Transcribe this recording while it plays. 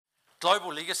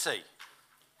Global legacy.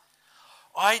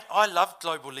 I love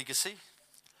global legacy.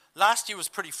 Last year was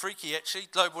pretty freaky, actually,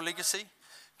 global legacy.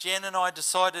 Jan and I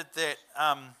decided that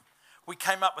we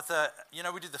came up with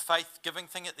we did the faith giving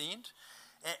thing at the end,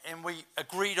 and we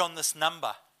agreed on this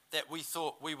number that we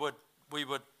thought we would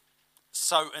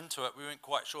sow into it. We weren't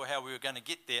quite sure how we were going to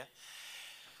get there.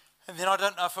 And then I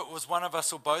don't know if it was one of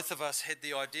us or both of us had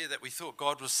the idea that we thought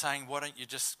God was saying, why don't you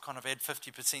just kind of add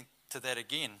 50% to that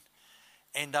again?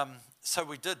 And so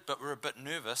we did, but we were a bit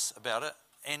nervous about it.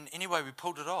 And anyway, we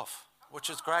pulled it off, which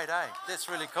is great, eh? That's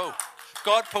really cool.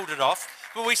 God pulled it off,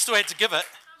 but we still had to give it.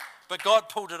 But God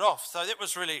pulled it off. So that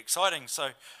was really exciting. So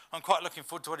I'm quite looking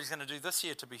forward to what he's going to do this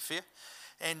year, to be fair.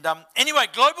 And anyway,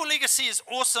 global legacy is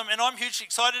awesome, and I'm hugely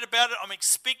excited about it. I'm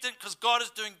expectant because God is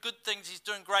doing good things. He's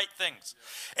doing great things.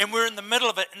 And we're in the middle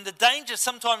of it. And the danger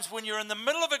sometimes when you're in the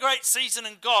middle of a great season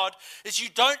in God is you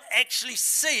don't actually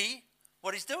see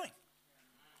what he's doing.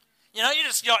 You know, you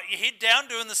just got your head down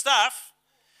doing the stuff,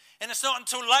 and it's not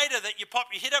until later that you pop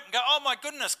your head up and go, oh my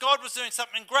goodness, God was doing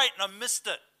something great, and I missed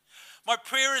it. My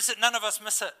prayer is that none of us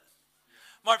miss it.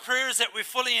 My prayer is that we're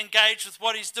fully engaged with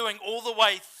what he's doing all the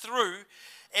way through.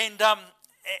 And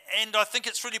I think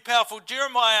it's really powerful.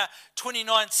 Jeremiah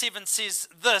 29:7 says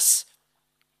this.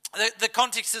 The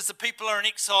context is the people are in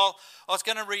exile. I was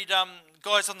going to read,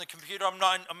 guys on the computer, I'm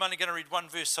only going to read one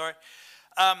verse, sorry.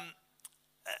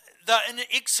 They're in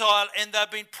exile and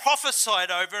they've been prophesied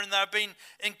over, and they've been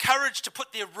encouraged to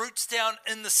put their roots down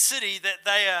in the city that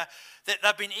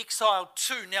they've been exiled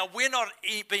to. Now, we're not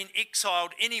being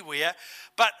exiled anywhere,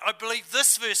 but I believe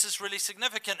this verse is really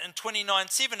significant. In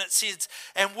 29:7 it says,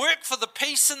 and work for the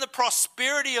peace and the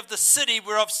prosperity of the city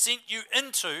where I've sent you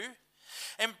into,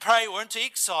 and pray, or into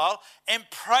exile, and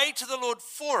pray to the Lord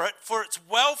for it, for its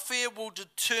welfare will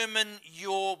determine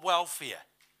your welfare.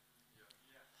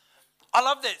 I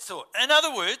love that thought. In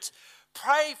other words,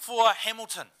 pray for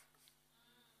Hamilton.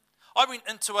 I went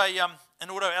into an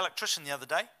auto electrician the other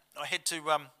day. I had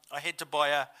to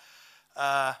buy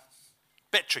a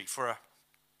battery for a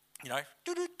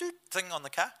thing on the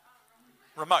car,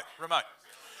 remote,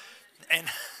 and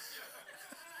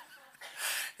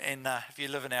and if you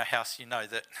live in our house, you know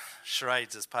that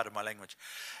charades is part of my language,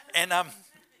 and I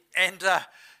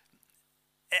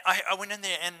went in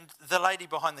there, and the lady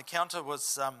behind the counter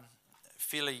was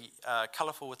fairly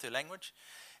colourful with her language.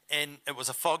 And it was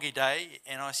a foggy day,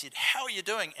 and I said, how are you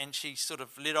doing? And she sort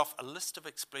of let off a list of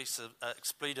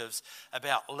expletives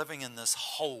about living in this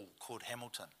hole called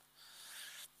Hamilton.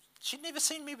 She'd never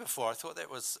seen me before. I thought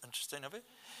that was interesting of her.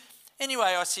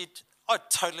 Anyway, I said, I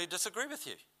totally disagree with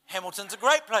you. Hamilton's a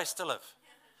great place to live.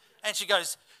 And she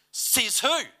goes, says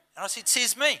who? And I said,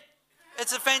 says me.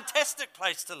 It's a fantastic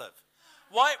place to live.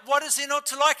 Why? What is there not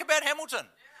to like about Hamilton?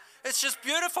 It's just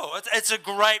beautiful. It's a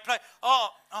great place. Oh,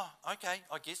 okay,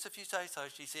 I guess if you say so,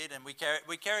 she said, and we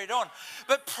carried on.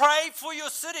 But pray for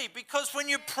your city, because when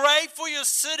you pray for your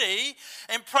city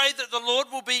and pray that the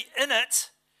Lord will be in it,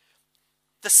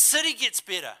 the city gets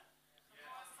better.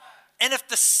 And if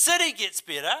the city gets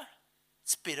better,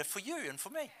 it's better for you and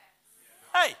for me.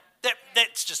 Hey,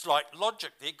 that's just like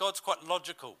logic there. God's quite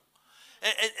logical.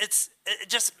 It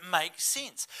just makes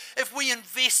sense. If we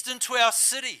invest into our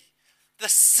city, the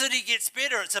city gets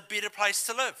better. It's a better place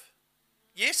to live.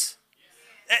 Yes?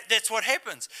 That's what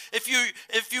happens. If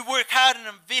you work hard and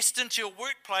invest into your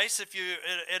workplace, if you're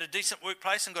at a decent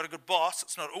workplace and got a good boss,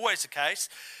 it's not always the case,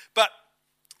 but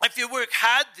if you work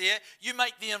hard there, you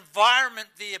make the environment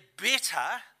there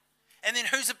better, and then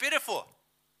who's it better for?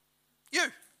 You.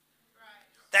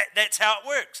 Right. That's how it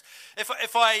works. If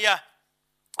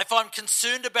I'm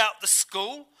concerned about the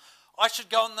school, I should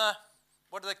go on the,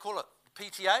 what do they call it?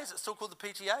 PTA, is it still called the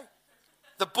PTA?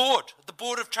 The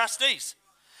board of trustees.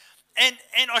 And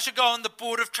I should go on the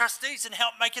board of trustees and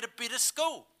help make it a better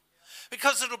school,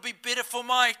 because it'll be better for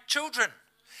my children.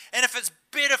 And if it's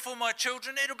better for my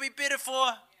children, it'll be better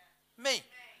for me.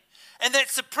 And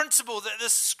that's the principle that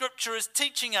this scripture is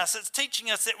teaching us. It's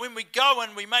teaching us that when we go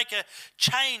and we make a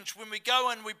change, when we go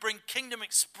and we bring kingdom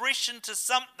expression to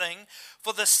something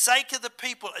for the sake of the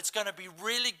people, it's going to be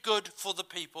really good for the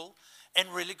people and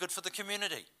really good for the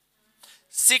community.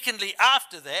 Secondly,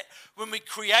 after that, when we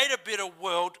create a better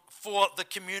world for the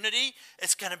community,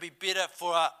 it's going to be better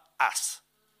for us.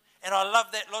 And I love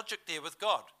that logic there with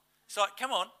God. It's like,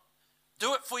 come on,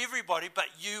 do it for everybody, but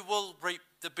you will reap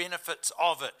the benefits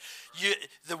of it.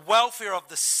 The welfare of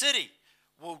the city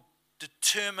will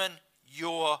determine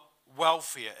your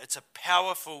welfare. It's a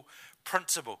powerful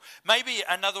principle. Maybe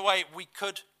another way we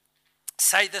could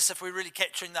say this, if we're really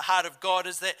capturing the heart of God,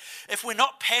 is that if we're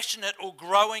not passionate or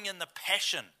growing in the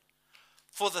passion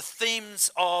for the themes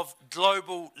of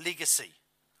global legacy,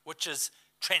 which is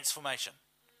transformation.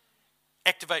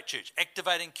 Activate Church,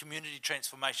 activating community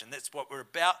transformation. That's what we're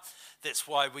about. That's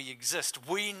why we exist.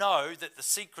 We know that the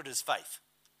secret is faith.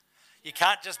 You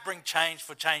can't just bring change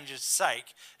for change's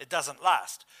sake. It doesn't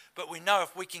last. But we know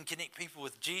if we can connect people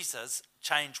with Jesus,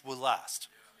 change will last.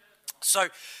 So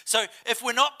if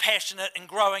we're not passionate and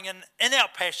growing in our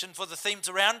passion for the themes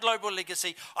around global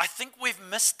legacy, I think we've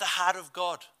missed the heart of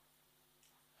God.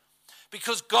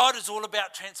 Because God is all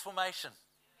about transformation.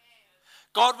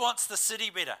 God wants the city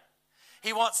better.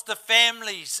 He wants the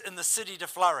families in the city to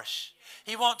flourish.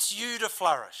 He wants you to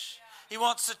flourish. He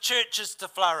wants the churches to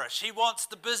flourish. He wants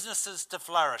the businesses to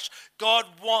flourish. God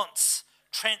wants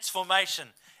transformation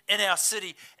in our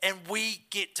city, and we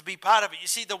get to be part of it. You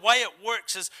see, the way it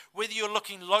works is whether you're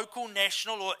looking local,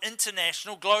 national, or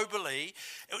international, globally,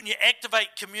 when you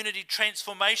activate community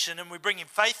transformation and we're bringing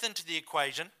faith into the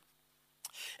equation,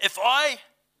 if I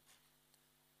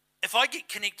get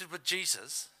connected with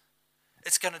Jesus,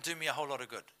 it's going to do me a whole lot of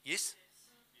good. Yes?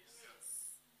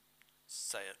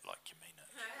 Say it like you mean it.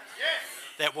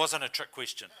 That wasn't a trick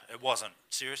question. It wasn't.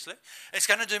 Seriously. It's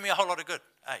going to do me a whole lot of good.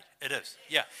 Hey, it is.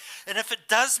 Yeah. And if it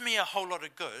does me a whole lot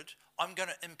of good, I'm going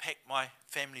to impact my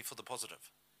family for the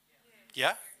positive.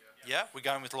 Yeah? Yeah? We're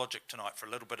going with logic tonight for a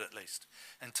little bit at least,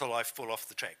 until I fall off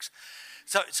the tracks.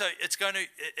 So it's going to,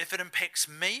 if it impacts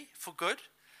me for good,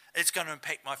 it's going to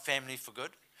impact my family for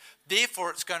good.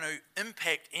 Therefore, it's going to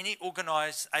impact any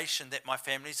organisation that my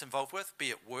family's involved with,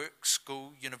 be it work,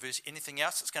 school, university, anything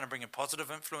else. It's going to bring a positive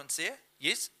influence there.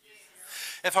 Yes?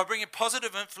 If I bring a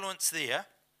positive influence there,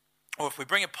 or if we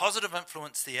bring a positive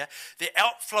influence there, the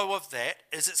outflow of that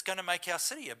is it's going to make our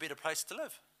city a better place to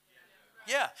live.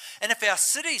 Yeah. And if our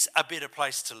city's a better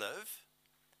place to live,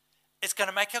 it's going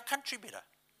to make our country better.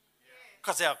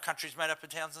 Because our country's made up of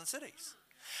towns and cities.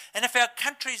 And if our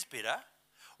country's better,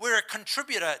 we're a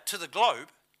contributor to the globe,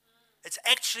 it's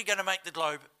actually going to make the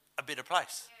globe a better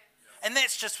place. And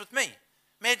that's just with me.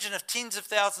 Imagine if tens of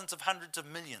thousands of hundreds of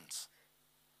millions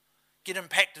get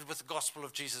impacted with the gospel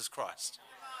of Jesus Christ.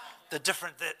 The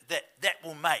difference that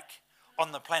will make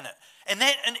on the planet. And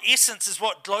that, in essence, is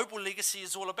what global legacy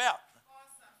is all about.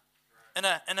 In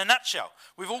a nutshell,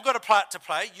 we've all got a part to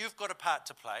play. You've got a part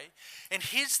to play. And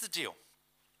here's the deal.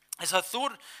 As I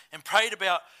thought and prayed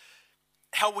about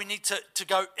how we need to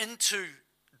go into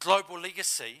global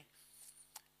legacy,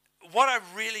 what I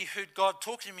really heard God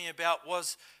talking to me about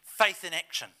was faith in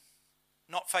action.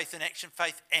 Not faith in action,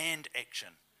 faith and action.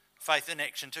 Faith in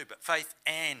action too, but faith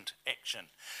and action.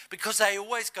 Because they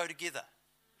always go together.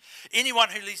 Anyone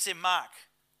who leaves their mark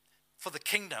for the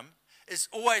kingdom is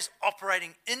always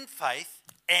operating in faith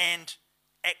and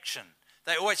action.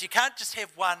 You can't just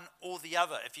have one or the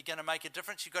other. If you're going to make a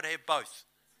difference, you've got to have both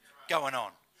going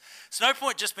on. There's no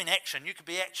point just being action. You could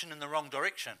be action in the wrong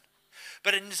direction.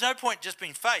 But there's no point just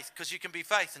being faith, because you can be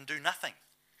faith and do nothing.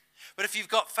 But if you've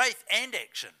got faith and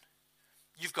action,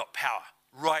 you've got power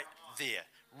right there.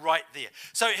 Right there.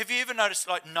 So have you ever noticed,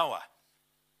 like Noah?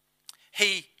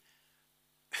 He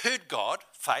heard God,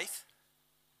 faith,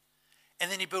 and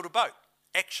then he built a boat,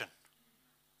 action.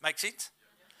 Make sense?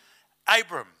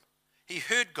 Abram, he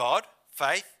heard God,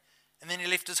 faith, and then he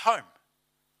left his home,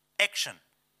 action.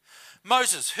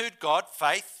 Moses heard God,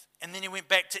 faith, and then he went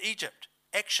back to Egypt,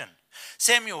 action.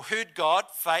 Samuel heard God,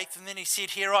 faith, and then he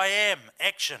said, "Here I am,"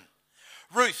 action.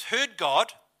 Ruth heard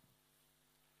God,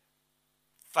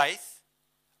 faith,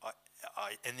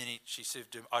 and then she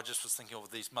served him. I just was thinking of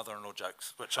these mother-in-law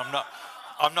jokes, which I'm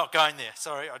not going there.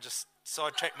 Sorry, I just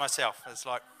sidetracked myself. It's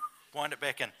like, wind it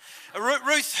back in.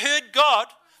 Ruth heard God,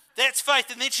 that's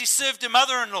faith, and then she served her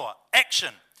mother-in-law,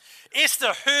 action.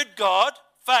 Esther heard God,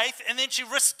 faith, and then she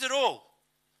risked it all,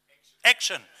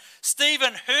 action.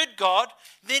 Stephen heard God,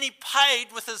 then he paid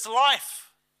with his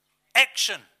life,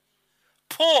 action.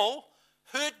 Paul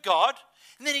heard God,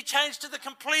 and then he changed to the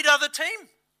complete other team,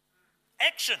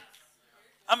 action.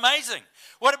 Amazing.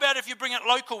 What about if you bring it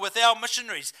local with our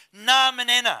missionaries? Nam and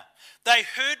Anna. They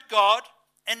heard God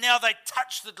and now they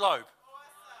touch the globe.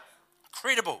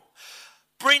 Incredible.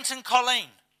 Brent and Colleen.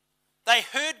 They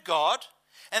heard God,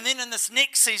 and then in this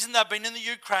next season, they've been in the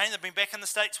Ukraine, they've been back in the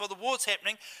States while the war's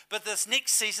happening, but this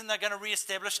next season they're going to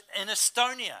re-establish in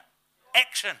Estonia.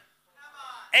 Action.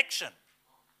 Action.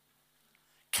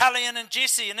 Kalyan and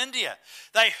Jesse in India.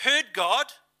 They heard God,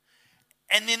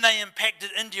 and then they impacted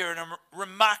India in a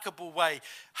remarkable way.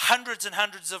 Hundreds and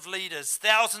hundreds of leaders,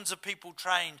 thousands of people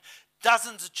trained,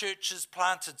 dozens of churches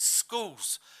planted,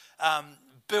 schools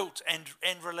built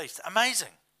and released. Amazing.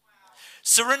 Wow.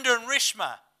 Surinder and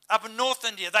Reshma up in North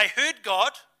India, they heard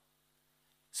God,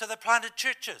 so they planted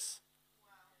churches.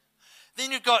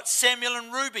 Then you've got Samuel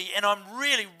and Ruby, and I'm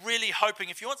really, really hoping,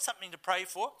 if you want something to pray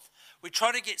for, we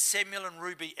try to get Samuel and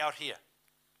Ruby out here.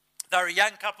 They're a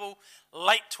young couple,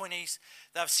 late 20s.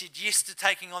 They've said yes to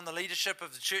taking on the leadership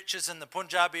of the churches in the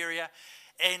Punjab area,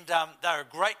 and they're a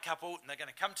great couple, and they're going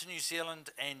to come to New Zealand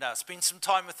and spend some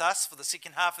time with us for the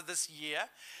second half of this year,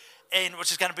 and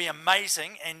which is going to be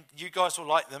amazing, and you guys will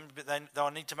like them, but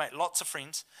they'll need to make lots of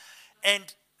friends. And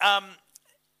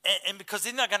because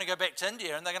then they're going to go back to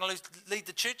India, and they're going to lead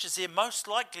the churches there most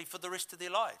likely for the rest of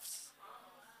their lives,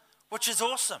 which is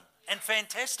awesome and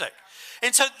fantastic.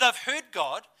 And so they've heard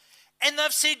God, and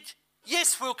they've said,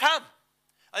 yes, we'll come.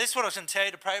 That's what I was going to tell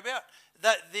you to pray about.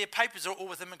 Their papers are all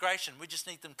with immigration. We just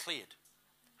need them cleared.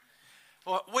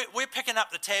 Well, we're picking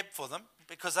up the tab for them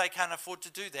because they can't afford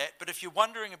to do that. But if you're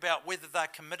wondering about whether they're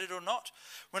committed or not,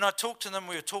 when I talked to them,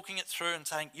 we were talking it through and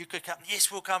saying, you could come.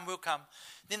 Yes, we'll come, we'll come.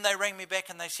 Then they rang me back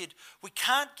and they said, we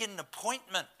can't get an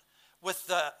appointment with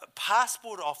the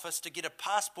passport office to get a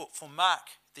passport for Mark,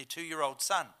 their 2-year-old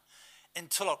son,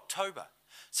 until October.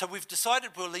 So we've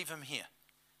decided we'll leave him here.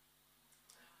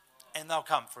 And they'll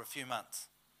come for a few months.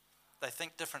 They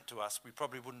think different to us. We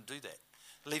probably wouldn't do that.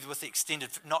 Leave with the extended,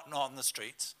 not on the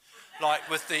streets, like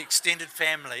with the extended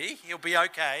family. He'll be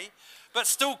okay. But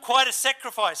still quite a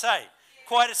sacrifice, eh?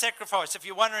 Quite a sacrifice. If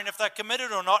you're wondering if they're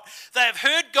committed or not, they have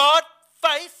heard God,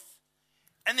 faith,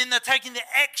 and then they're taking the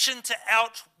action to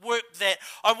outwork that.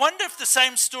 I wonder if the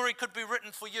same story could be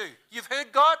written for you. You've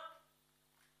heard God?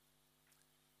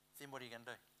 Then what are you going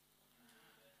to do?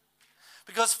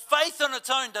 Because faith on its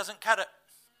own doesn't cut it.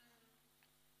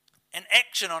 And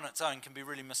action on its own can be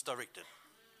really misdirected.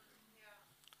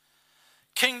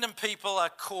 Kingdom people are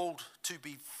called to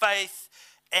be faith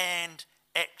and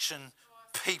action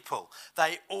people.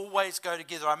 They always go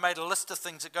together. I made a list of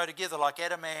things that go together, like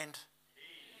Adam and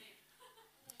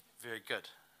Eve. Very good.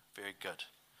 Very good.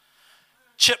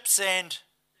 Chips and,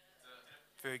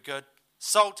 very good.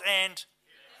 Salt and,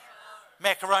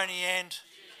 macaroni and,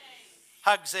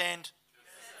 hugs and,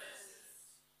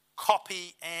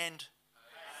 copy and,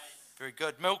 very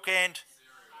good. Milk and,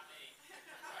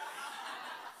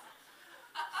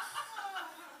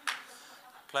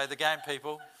 play the game,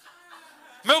 people.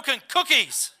 Milk and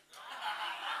cookies.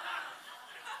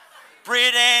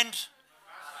 Bread and,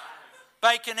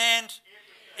 bacon and,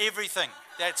 everything.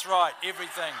 That's right,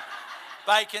 everything.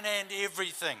 Bacon and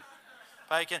everything.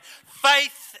 Bacon.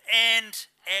 Faith and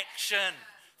action.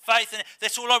 Faith, and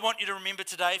that's all I want you to remember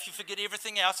today. If you forget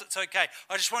everything else, it's okay.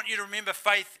 I just want you to remember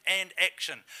faith and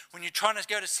action. When you're trying to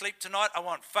go to sleep tonight, I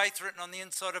want faith written on the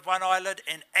inside of one eyelid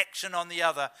and action on the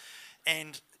other.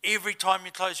 And every time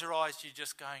you close your eyes, you're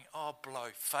just going, oh, blow,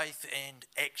 faith and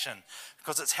action.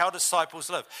 Because it's how disciples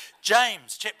live.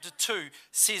 James chapter 2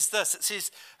 says this. It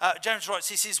says, James writes,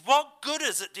 he says, what good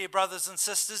is it, dear brothers and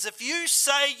sisters, if you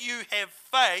say you have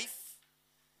faith,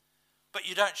 but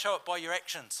you don't show it by your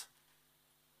actions?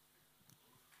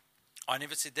 I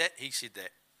never said that, he said that.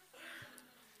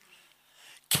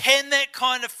 Can that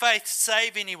kind of faith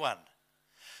save anyone?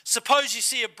 Suppose you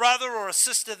see a brother or a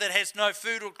sister that has no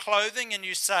food or clothing and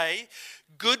you say,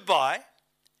 goodbye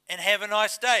and have a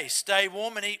nice day. Stay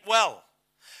warm and eat well.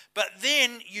 But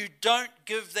then you don't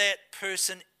give that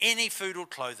person any food or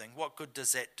clothing. What good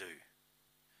does that do?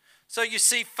 So you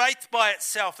see, faith by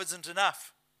itself isn't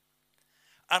enough.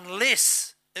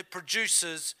 Unless it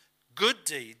produces good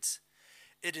deeds,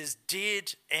 it is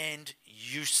dead and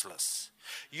useless.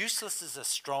 Useless is a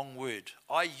strong word.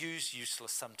 I use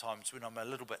useless sometimes when I'm a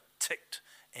little bit ticked,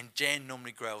 and Jan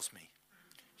normally growls me.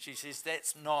 She says,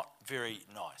 that's not very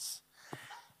nice.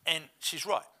 And she's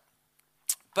right.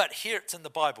 But here it's in the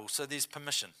Bible, so there's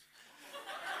permission.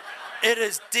 It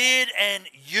is dead and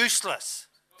useless.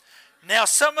 Now,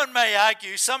 someone may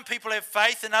argue some people have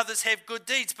faith and others have good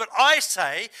deeds, but I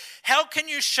say, how can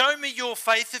you show me your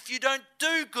faith if you don't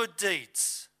do good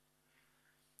deeds?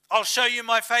 I'll show you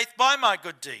my faith by my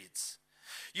good deeds.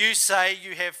 You say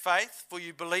you have faith, for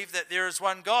you believe that there is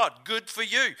one God. Good for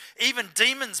you. Even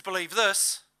demons believe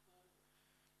this,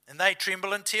 and they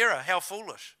tremble in terror. How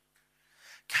foolish.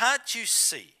 Can't you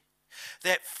see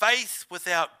that faith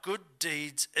without good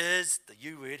deeds is, the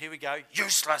U word, here we go,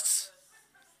 useless?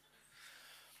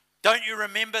 Don't you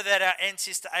remember that our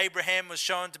ancestor Abraham was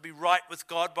shown to be right with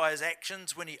God by his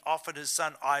actions when he offered his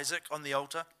son Isaac on the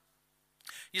altar?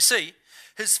 You see,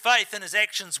 his faith and his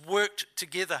actions worked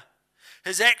together.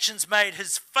 His actions made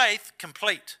his faith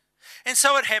complete. And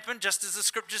so it happened, just as the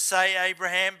scriptures say,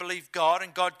 Abraham believed God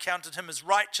and God counted him as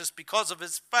righteous because of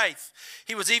his faith.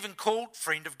 He was even called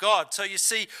friend of God. So you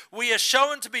see, we are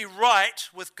shown to be right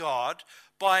with God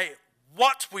by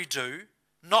what we do,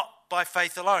 not by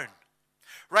faith alone.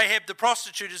 Rahab the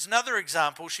prostitute is another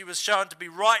example. She was shown to be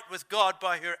right with God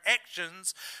by her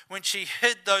actions when she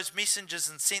hid those messengers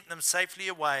and sent them safely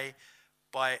away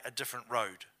by a different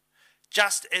road.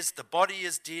 Just as the body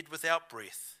is dead without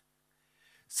breath.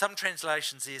 Some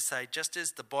translations here say, just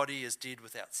as the body is dead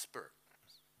without spirit.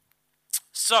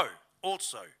 So,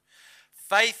 also,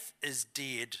 faith is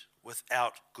dead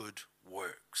without good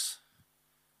works.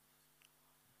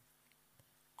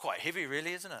 Quite heavy,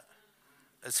 really, isn't it?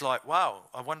 It's like, wow,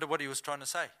 I wonder what he was trying to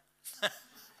say.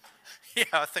 Yeah,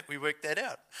 I think we worked that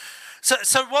out.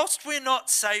 So whilst we're not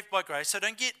saved by grace,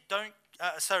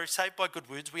 saved by good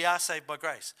words, we are saved by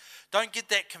grace. Don't get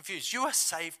that confused. You are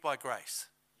saved by grace.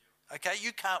 Okay,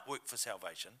 you can't work for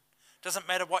salvation. Doesn't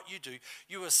matter what you do.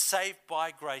 You are saved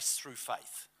by grace through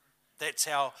faith. That's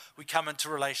how we come into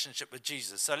relationship with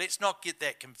Jesus. So let's not get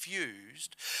that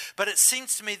confused. But it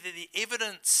seems to me that the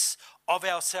evidence of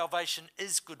our salvation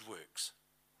is good works.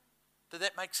 Did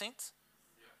that make sense?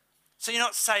 Yeah. So you're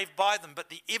not saved by them, but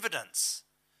the evidence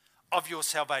of your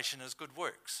salvation is good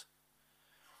works.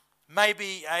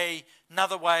 Maybe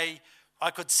another way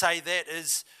I could say that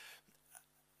is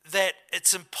that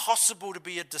it's impossible to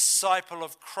be a disciple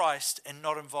of Christ and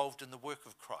not involved in the work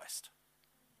of Christ.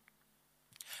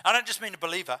 I don't just mean a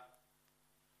believer,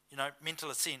 mental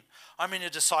assent. I mean a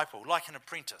disciple, like an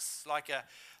apprentice, like a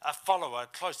follower, a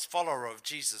close follower of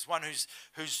Jesus, one who's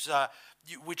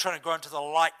we're trying to grow into the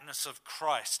likeness of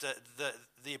Christ.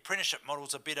 The apprenticeship model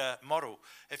is a better model.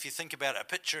 If you think about a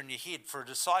picture in your head, for a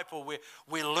disciple,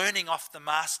 we're learning off the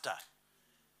master.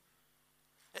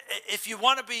 If you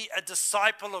want to be a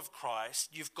disciple of Christ,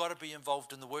 you've got to be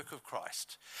involved in the work of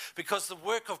Christ. Because the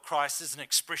work of Christ is an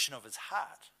expression of his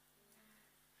heart.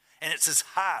 And it's his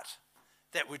heart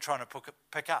that we're trying to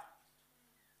pick up.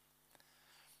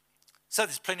 So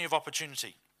there's plenty of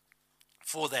opportunity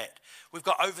for that. We've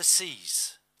got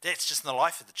overseas. That's just in the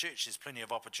life of the church. There's plenty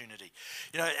of opportunity.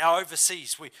 Our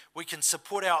overseas, we can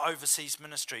support our overseas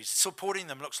ministries. Supporting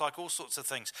them looks like all sorts of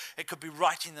things. It could be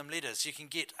writing them letters. You can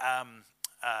get...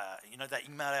 they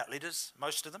email out letters,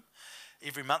 most of them,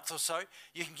 every month or so.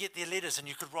 You can get their letters and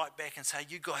you could write back and say,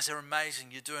 you guys are amazing,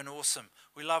 you're doing awesome.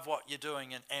 We love what you're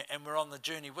doing and we're on the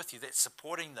journey with you. That's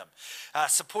supporting them.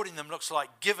 Supporting them looks like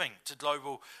giving to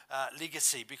Global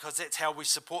Legacy, because that's how we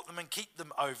support them and keep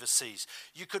them overseas.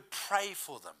 You could pray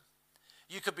for them.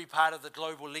 You could be part of the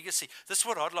Global Legacy. This is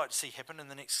what I'd like to see happen in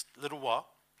the next little while,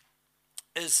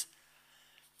 is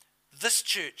this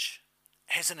church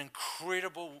has an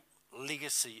incredible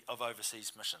legacy of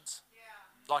overseas missions.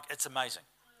 Yeah. Like, it's amazing.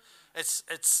 It's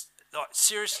like,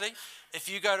 seriously, if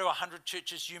you go to 100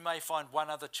 churches, you may find one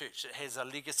other church that has a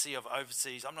legacy of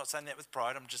overseas. I'm not saying that with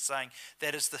pride. I'm just saying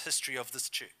that is the history of this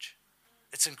church.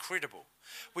 It's incredible.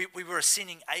 We were a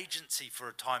sending agency for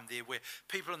a time there, where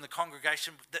people in the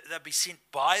congregation, they'd be sent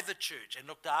by the church and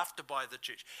looked after by the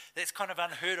church. That's kind of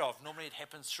unheard of. Normally it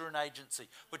happens through an agency,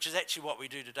 which is actually what we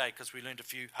do today, because we learned a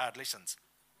few hard lessons.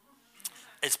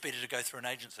 It's better to go through an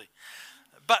agency.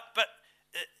 But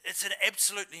it's an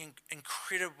absolutely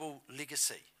incredible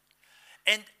legacy.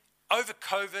 And over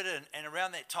COVID and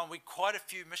around that time, quite a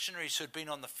few missionaries who had been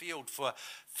on the field for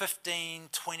 15,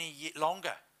 20 years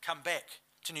longer come back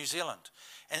to New Zealand.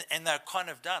 And they're kind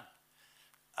of done.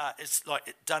 It's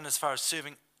like done as far as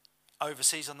serving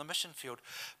overseas on the mission field.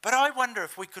 But I wonder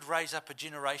if we could raise up a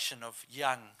generation of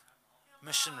young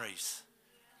missionaries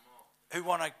who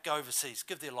want to go overseas,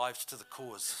 give their lives to the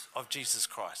cause of Jesus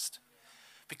Christ,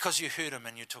 because you heard him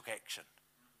and you took action.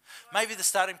 Maybe the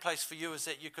starting place for you is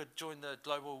that you could join the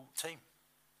global team,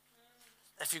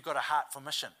 if you've got a heart for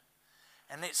mission.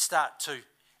 And let's start to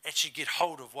actually get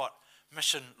hold of what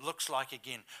mission looks like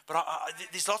again. But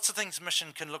there's lots of things mission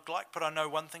can look like, but I know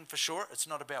one thing for sure: it's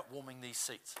not about warming these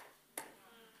seats,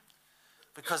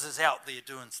 because it's out there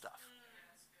doing stuff.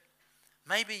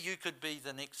 Maybe you could be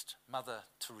the next Mother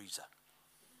Teresa.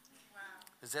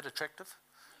 Is that attractive?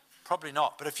 Probably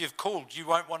not. But if you've called, you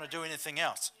won't want to do anything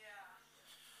else.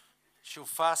 She'll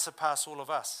far surpass all of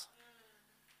us.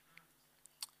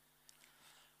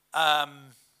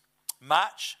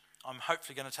 March, I'm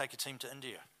hopefully going to take a team to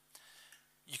India.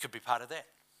 You could be part of that.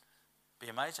 Be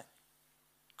amazing.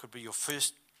 Could be your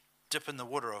first dip in the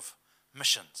water of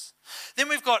missions. Then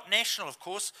we've got national, of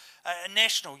course.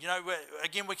 National,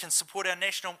 again, we can support our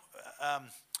national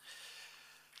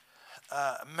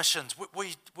missions.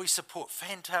 We support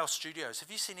Fantail Studios.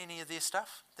 Have you seen any of their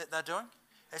stuff that they're doing?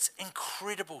 It's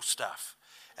incredible stuff.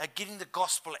 Getting the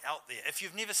gospel out there. If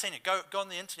you've never seen it, go on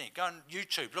the internet, go on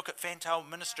YouTube, look at Fantail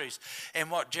Ministries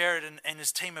and what Jared and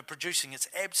his team are producing. It's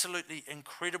absolutely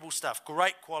incredible stuff,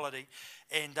 great quality,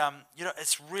 and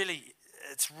it's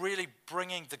really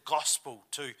bringing the gospel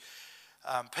to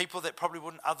people that probably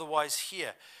wouldn't otherwise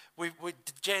hear. We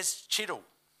Jazz Cheddle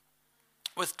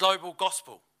with Global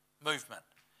Gospel Movement.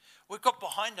 We've got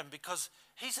behind him because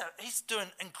he's doing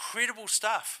incredible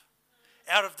stuff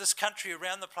out of this country,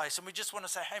 around the place, and we just want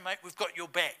to say, hey mate, we've got your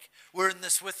back. We're in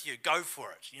this with you. Go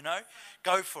for it,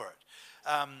 go for it.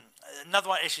 Another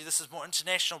one, actually, this is more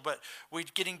international, but we're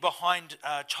getting behind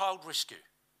child rescue.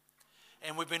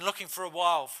 And we've been looking for a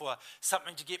while for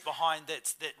something to get behind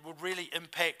that would really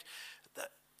impact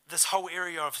this whole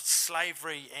area of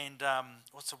slavery and,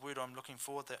 what's the word I'm looking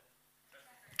for?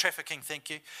 Trafficking,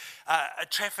 thank you.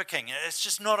 Trafficking, it's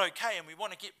just not okay, and we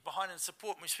want to get behind and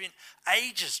support. And we spent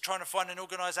ages trying to find an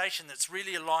organisation that's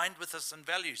really aligned with us and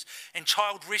values. And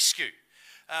child rescue,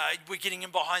 we're getting in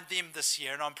behind them this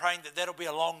year, and I'm praying that that'll be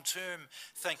a long-term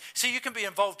thing. So you can be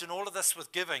involved in all of this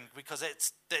with giving, because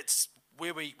that's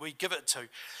where we give it to.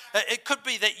 It could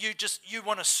be that you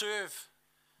want to serve,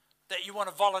 that you want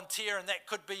to volunteer, and that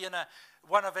could be in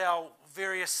one of our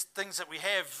various things that we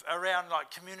have around,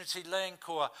 like Community Link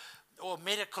or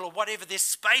medical or whatever. There's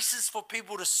spaces for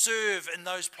people to serve in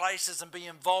those places and be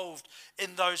involved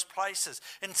in those places.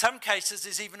 In some cases,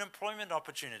 there's even employment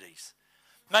opportunities.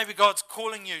 Maybe God's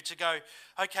calling you to go,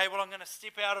 okay, well, I'm going to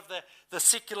step out of the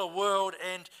secular world,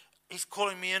 and he's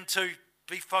calling me in to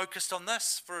be focused on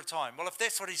this for a time. Well, if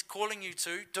that's what he's calling you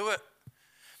to, do it.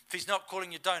 If he's not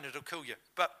calling you, don't. It'll kill you.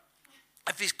 But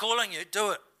if he's calling you,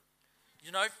 do it.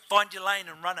 Find your lane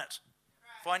and run it.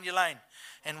 Find your lane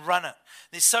and run it.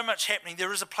 There's so much happening.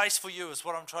 There is a place for you, is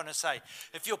what I'm trying to say.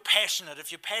 If you're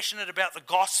passionate about the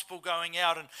gospel going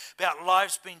out and about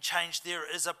lives being changed, there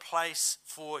is a place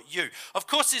for you. Of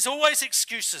course, there's always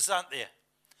excuses, aren't there?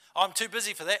 I'm too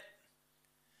busy for that.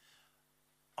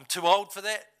 I'm too old for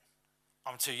that.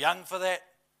 I'm too young for that.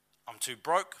 I'm too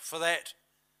broke for that.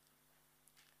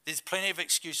 There's plenty of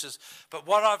excuses. But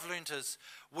what I've learned is,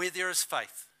 where there is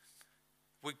faith,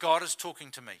 where God is talking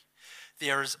to me,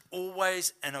 there is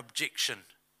always an objection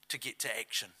to get to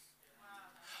action.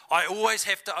 I always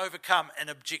have to overcome an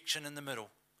objection in the middle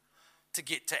to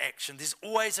get to action. There's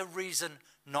always a reason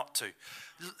not to.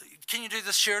 Can you do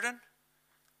this, Sheridyn?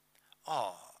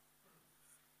 Oh,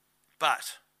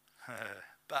 but.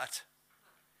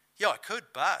 Yeah, I could,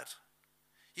 but.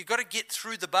 You've got to get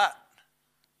through the but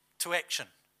to action.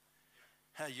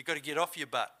 You've got to get off your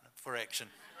butt for action.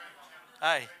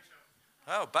 Hey.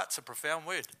 Oh, but's a profound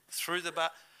word. Through the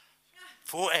butt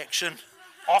for action,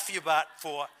 off your butt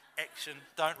for action.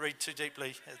 Don't read too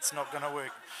deeply. It's not going to work.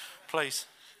 Please,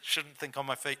 shouldn't think on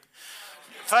my feet.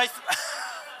 Faith.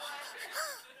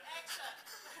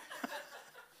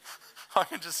 I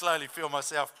can just slowly feel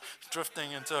myself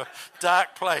drifting into a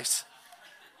dark place.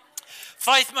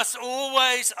 Faith must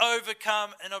always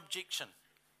overcome an objection.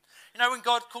 When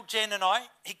God called Jan and I,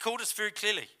 he called us very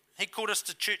clearly. He called us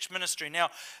to church ministry. Now,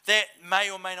 that may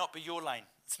or may not be your lane.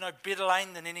 It's no better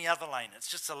lane than any other lane.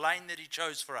 It's just a lane that he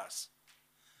chose for us.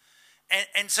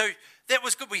 And so that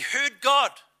was good. We heard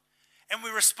God and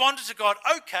we responded to God,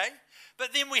 okay,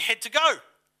 but then we had to go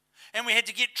and we had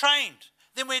to get trained.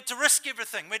 Then we had to risk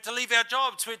everything. We had to leave our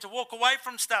jobs. We had to walk away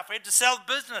from stuff. We had to sell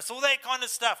business, all that kind of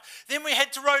stuff. Then we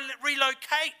had to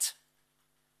relocate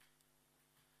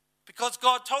because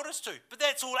God told us to. But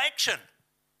that's all action.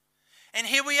 And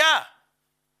here we are.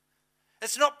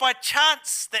 It's not by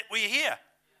chance that we're here.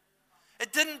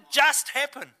 It didn't just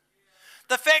happen.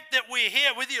 The fact that we're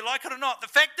here, whether you like it or not, the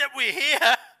fact that we're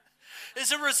here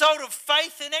is a result of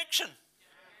faith in action.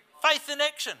 Faith in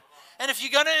action. And if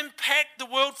you're going to impact the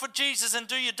world for Jesus and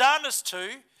do your darnest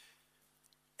to,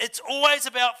 it's always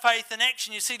about faith in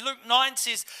action. You see, Luke 9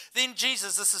 says, then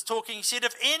Jesus, this is talking, he said,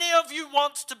 if any of you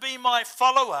wants to be my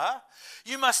follower,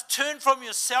 you must turn from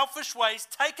your selfish ways,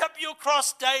 take up your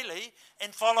cross daily,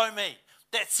 and follow me.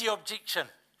 That's the objection.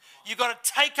 You've got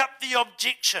to take up the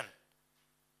objection.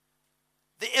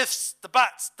 The ifs, the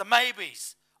buts, the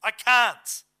maybes. I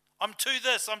can't. I'm too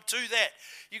this, I'm too that.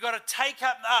 You've got to take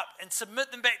up and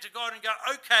submit them back to God and go,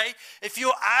 okay, if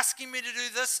you're asking me to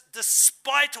do this,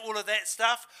 despite all of that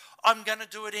stuff, I'm going to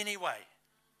do it anyway.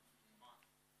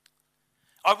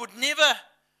 I would never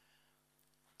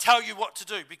tell you what to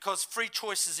do because free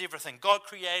choice is everything. God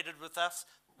created with us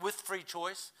with free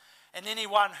choice, and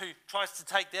anyone who tries to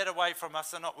take that away from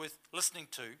us are not worth listening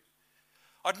to.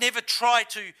 I'd never try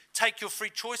to take your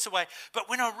free choice away. But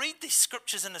when I read these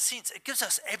scriptures, in a sense, it gives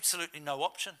us absolutely no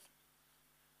option.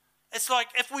 It's like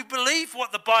if we believe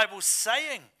what the Bible's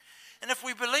saying, and if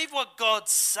we believe what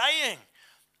God's saying,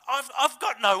 I've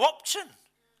got no option.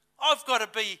 I've got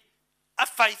to be a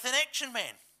faith in action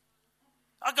man.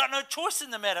 I've got no choice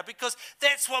in the matter because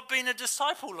that's what being a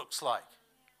disciple looks like.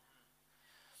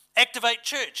 Activate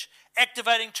church,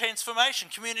 activating transformation,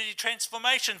 community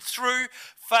transformation through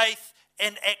faith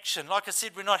and action. Like I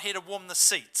said, we're not here to warm the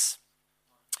seats.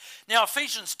 Now,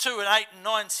 Ephesians 2 and 8 and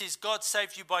 9 says, God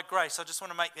saved you by grace. I just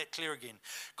want to make that clear again.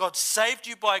 God saved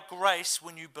you by grace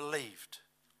when you believed.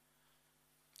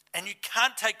 And you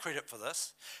can't take credit for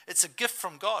this. It's a gift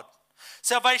from God.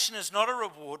 Salvation is not a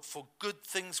reward for good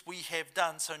things we have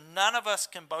done, so none of us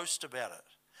can boast about it.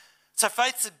 So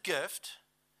faith's a gift,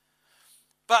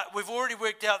 but we've already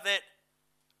worked out that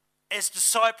as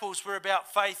disciples, we're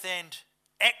about faith and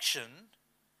action.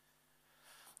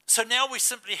 So now we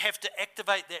simply have to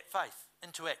activate that faith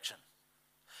into action.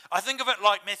 I think of it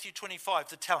like Matthew 25,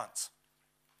 the talents.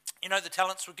 You know, the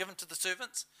talents were given to the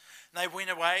servants, and they went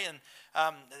away,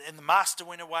 and the master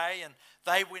went away, and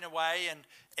they went away,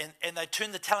 and they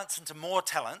turned the talents into more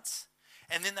talents,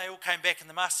 and then they all came back, and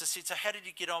the master said, so how did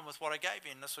you get on with what I gave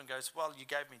you? And this one goes, well, you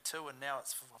gave me 2, and now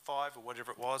it's 5, or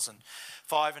whatever it was, and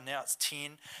 5, and now it's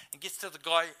 10. And gets to the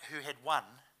guy who had 1,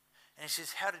 and he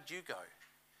says, how did you go?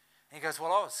 And he goes,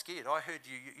 well, I was scared. I heard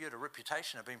you had a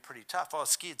reputation of being pretty tough. I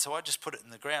was scared, so I just put it in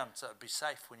the ground so it would be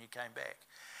safe when you came back.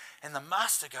 And the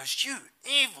master goes, you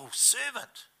evil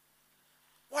servant,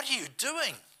 what are you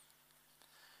doing?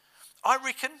 I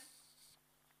reckon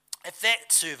if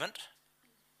that servant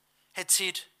had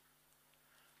said,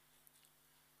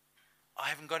 I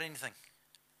haven't got anything.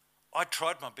 I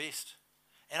tried my best.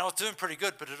 And I was doing pretty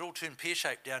good, but it all turned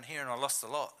pear-shaped down here and I lost a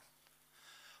lot.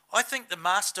 I think the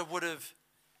master would have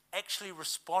actually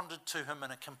responded to him in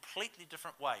a completely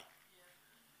different way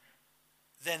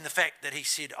than the fact that he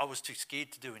said, I was too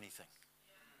scared to do anything.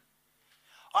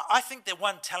 I think that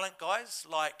 1 talent, guys,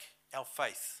 like our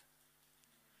faith.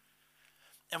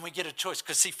 And we get a choice,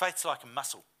 because see, faith's like a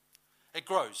muscle. It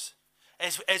grows.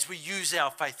 As we use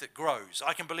our faith, it grows.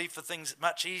 I can believe for things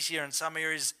much easier in some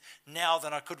areas now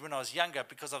than I could when I was younger,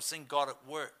 because I've seen God at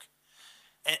work.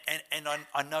 And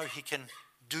I know he can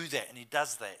do that, and he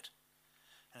does that.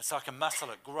 And it's like a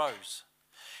muscle, it grows.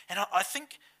 And I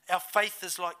think our faith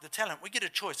is like the talent. We get a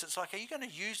choice. It's like, are you going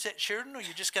to use that, Sheridyn, or are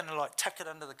you just going to like tuck it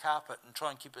under the carpet and try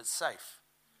and keep it safe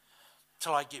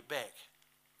till I get back?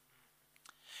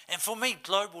 And for me,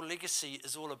 global legacy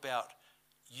is all about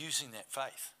using that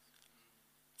faith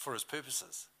for his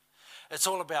purposes. It's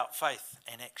all about faith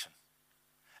and action.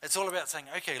 It's all about saying,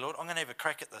 okay, Lord, I'm going to have a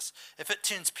crack at this. If it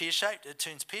turns pear-shaped, it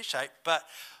turns pear-shaped, but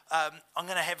I'm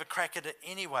going to have a crack at it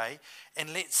anyway,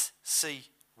 and let's see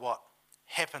what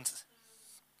happens.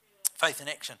 Faith in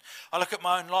action. I look at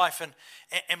my own life, and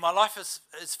my life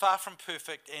is far from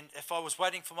perfect, and if I was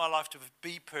waiting for my life to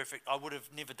be perfect, I would have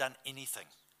never done anything.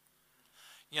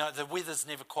 You know, the weather's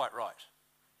never quite right.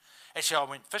 Actually, I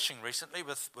went fishing recently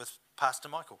with Pastor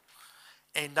Michael,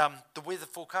 and the weather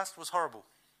forecast was horrible.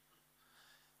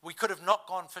 We could have not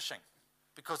gone fishing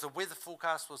because the weather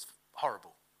forecast was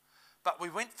horrible. But we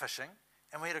went fishing,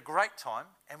 and we had a great time,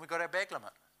 and we got our bag limit.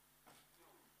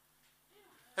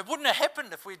 It wouldn't have happened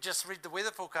if we just read the weather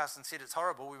forecast and said it's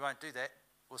horrible, we won't do that,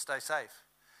 we'll stay safe.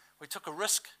 We took a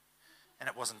risk, and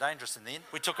it wasn't dangerous in the end.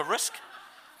 We took a risk,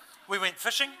 we went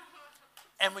fishing,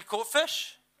 and we caught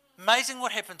fish. Amazing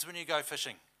what happens when you go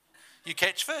fishing. You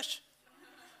catch fish.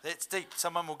 That's deep.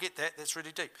 Someone will get that. That's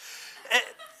really deep.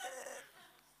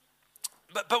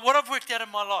 But what I've worked out in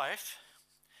my life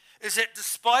is that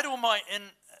despite all my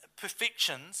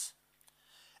imperfections,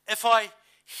 if I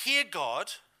hear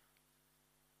God,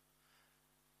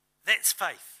 that's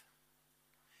faith.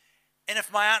 And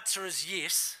if my answer is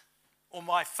yes, or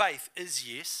my faith is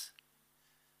yes,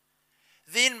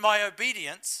 then my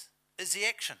obedience is the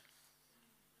action.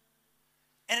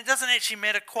 And it doesn't actually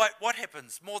matter quite what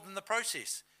happens, more than the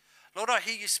process. Lord, I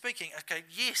hear you speaking. Okay,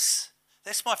 yes,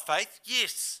 that's my faith,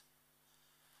 yes.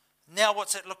 Now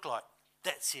what's it look like?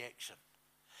 That's the action.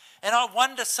 And I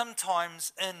wonder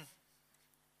sometimes in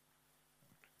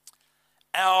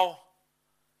our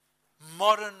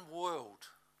modern world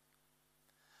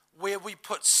where we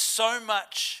put so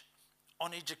much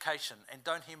on education, and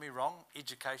don't hear me wrong,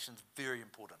 education's very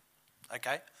important,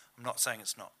 okay? I'm not saying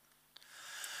it's not.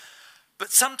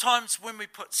 But sometimes when we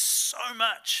put so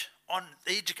much on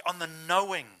the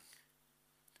knowing,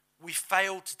 we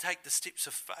fail to take the steps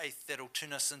of faith that will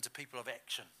turn us into people of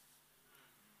action.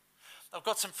 I've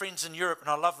got some friends in Europe, and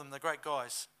I love them. They're great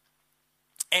guys.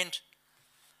 And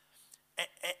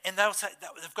they'll say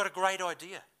they've got a great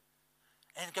idea.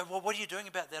 And go, well, what are you doing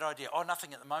about that idea? Oh,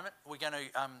 nothing at the moment. We're going to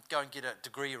go and get a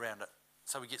degree around it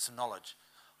so we get some knowledge.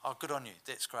 Oh, good on you.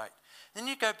 That's great. Then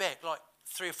you go back like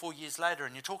 3 or 4 years later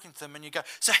and you're talking to them and you go,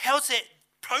 so how's that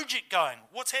project going?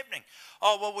 What's happening?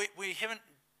 Oh, well, we haven't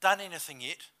done anything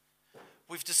yet.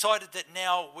 we've decided that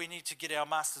now we need to get our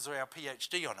master's or our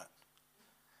PhD on it.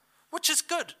 Which is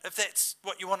good if that's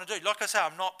what you want to do. Like I say,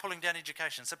 I'm not pulling down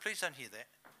education, so please don't hear that.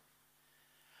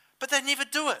 But they never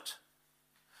do it.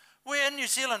 We're in New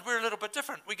Zealand, we're a little bit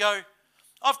different. We go,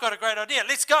 I've got a great idea,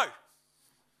 let's go.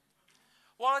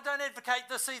 Well, I don't advocate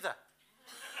this either.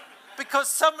 Because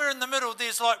somewhere in the middle,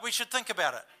 there's like, we should think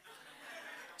about it.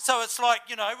 So it's like,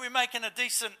 we're making a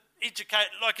decent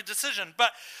a decision,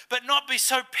 but not be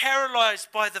so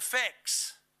paralyzed by the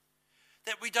facts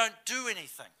that we don't do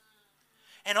anything.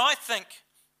 And I think,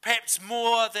 perhaps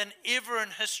more than ever in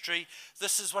history,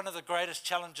 this is one of the greatest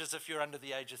challenges if you're under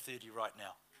the age of 30 right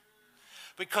now.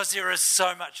 Because there is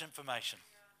so much information.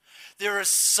 There are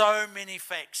so many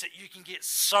facts that you can get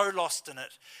so lost in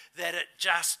it that it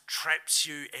just traps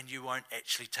you and you won't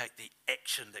actually take the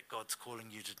action that God's calling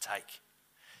you to take.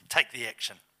 Take the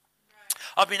action.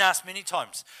 I've been asked many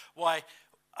times why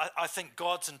I think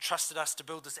God's entrusted us to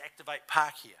build this Activate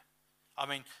Park here. I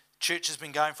mean, church has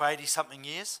been going for 80-something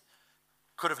years.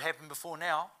 Could have happened before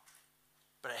now,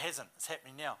 but it hasn't. It's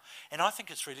happening now. And I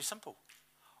think it's really simple.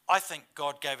 I think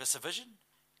God gave us a vision,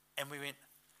 and we went,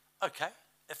 okay,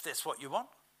 if that's what you want,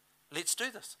 let's do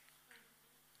this.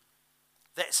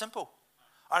 That simple.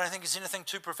 I don't think it's anything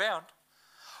too profound.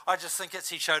 I just think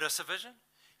he showed us a vision.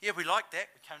 Yeah, we like that.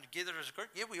 We came together as a group.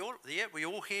 Yeah, we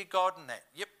all hear God in that.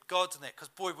 Yep, God's in that. Because,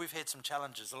 boy, we've had some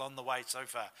challenges along the way so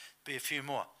far. Be a few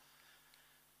more.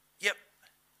 Yep.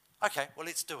 Okay, well,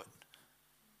 let's do it.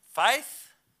 Faith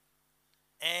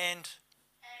and